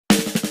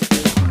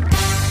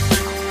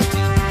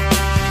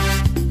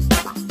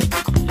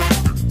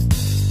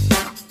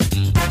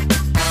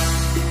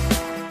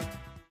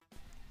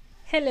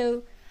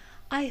Hello,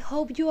 I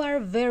hope you are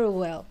very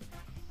well.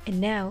 And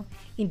now,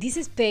 in this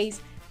space,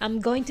 I'm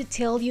going to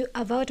tell you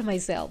about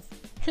myself.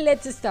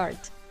 Let's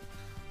start.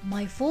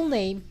 My full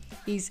name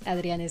is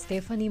Adriana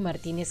Stephanie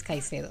Martinez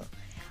Caicedo.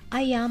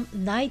 I am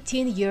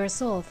 19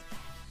 years old.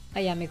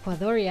 I am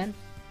Ecuadorian.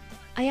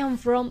 I am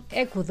from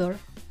Ecuador.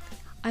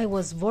 I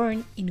was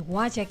born in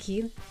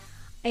Guayaquil.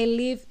 I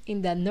live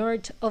in the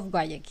north of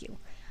Guayaquil.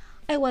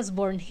 I was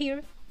born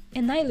here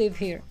and I live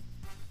here.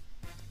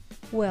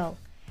 Well,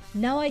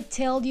 now I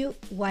tell you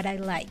what I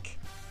like.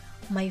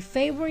 My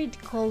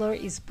favorite color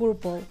is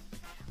purple.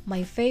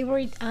 My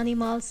favorite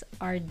animals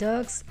are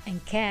dogs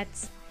and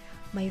cats.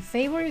 My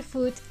favorite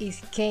food is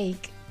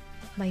cake.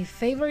 My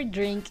favorite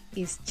drink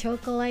is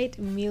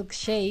chocolate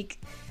milkshake.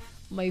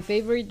 My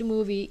favorite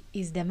movie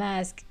is The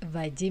Mask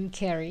by Jim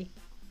Carrey.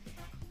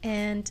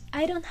 And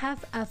I don't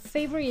have a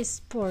favorite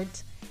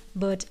sport,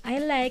 but I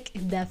like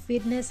the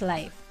fitness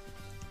life.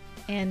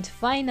 And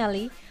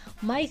finally,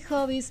 my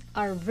hobbies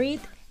are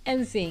read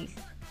and sing.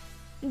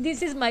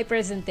 This is my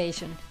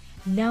presentation.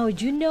 Now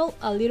you know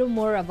a little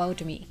more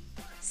about me.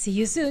 See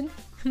you soon.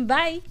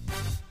 Bye!